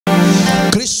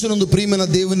క్రీస్తునందు ప్రియమైన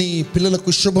దేవుని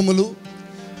పిల్లలకు శుభములు.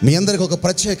 మీ అందరికి ఒక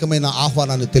ప్రత్యేకమైన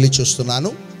ఆహ్వానాన్ని తెలియచేస్తున్నాను.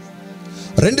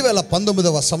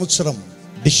 2019వ సంవత్సరం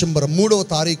డిసెంబర్ 3వ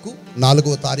తారీఖు,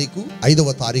 4వ తారీఖు,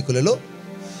 5వ తారీఖులలో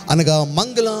అనగా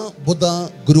మంగళ, బుధ,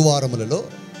 గురువారములలో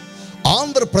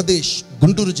ఆంధ్రప్రదేశ్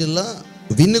గుంటూరు జిల్లా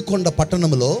వినుకొండ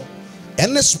పట్టణంలో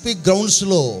N.S.P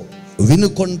గ్రౌండ్స్లో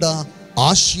వినుకొండ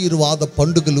ఆశీర్వాద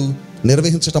పండుగలు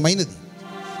నిర్వహించటమైనది.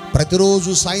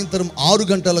 ప్రతిరోజు సాయంత్రం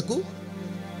 6 గంటలకు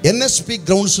N.S.P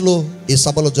గ్రౌండ్స్లో ఈ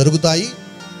సభలు జరుగుతాయి.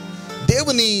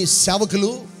 దేవుని సేవకులు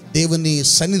దేవుని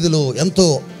సన్నిధిలో ఎంతో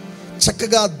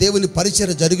చక్కగా దేవుని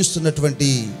పరిచర్య జరిగిస్తున్నటువంటి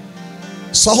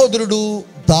సహోదరుడు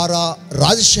దారా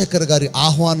రాజశేఖర్ గారి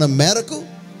ఆహ్వానం మేరకు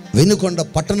వెనుకొండ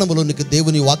పట్టణంలోనికి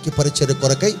దేవుని వాక్య పరిచర్య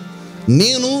కొరకై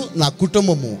నేను, నా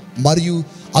కుటుంబము మరియు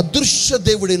అదృశ్య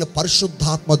దేవుడైన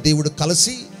పరిశుద్ధాత్మ దేవుడు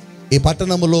కలిసి ఈ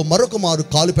పట్టణంలో మరొక మారు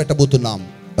కాలు పెట్టబోతున్నాం.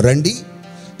 రండి,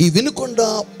 ఈ వినుకొండ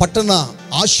పట్టణ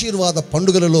ఆశీర్వాద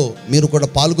పండుగలలో మీరు కూడా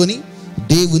పాల్గొని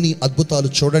దేవుని అద్భుతాలు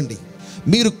చూడండి.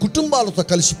 మీరు కుటుంబాలతో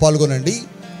కలిసి పాల్గొనండి.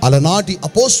 అలనాటి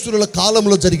అపోస్తుల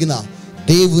కాలంలో జరిగిన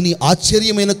దేవుని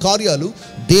ఆశ్చర్యమైన కార్యాలు,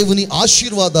 దేవుని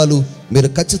ఆశీర్వాదాలు మీరు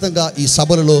ఖచ్చితంగా ఈ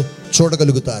సభలలో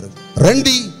చూడగలుగుతారు.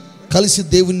 రండి, కలిసి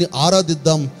దేవుణ్ణి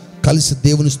ఆరాధిద్దాం, కలిసి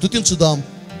దేవుని స్తుతించుదాం,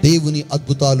 దేవుని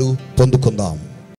అద్భుతాలు పొందుకుందాం.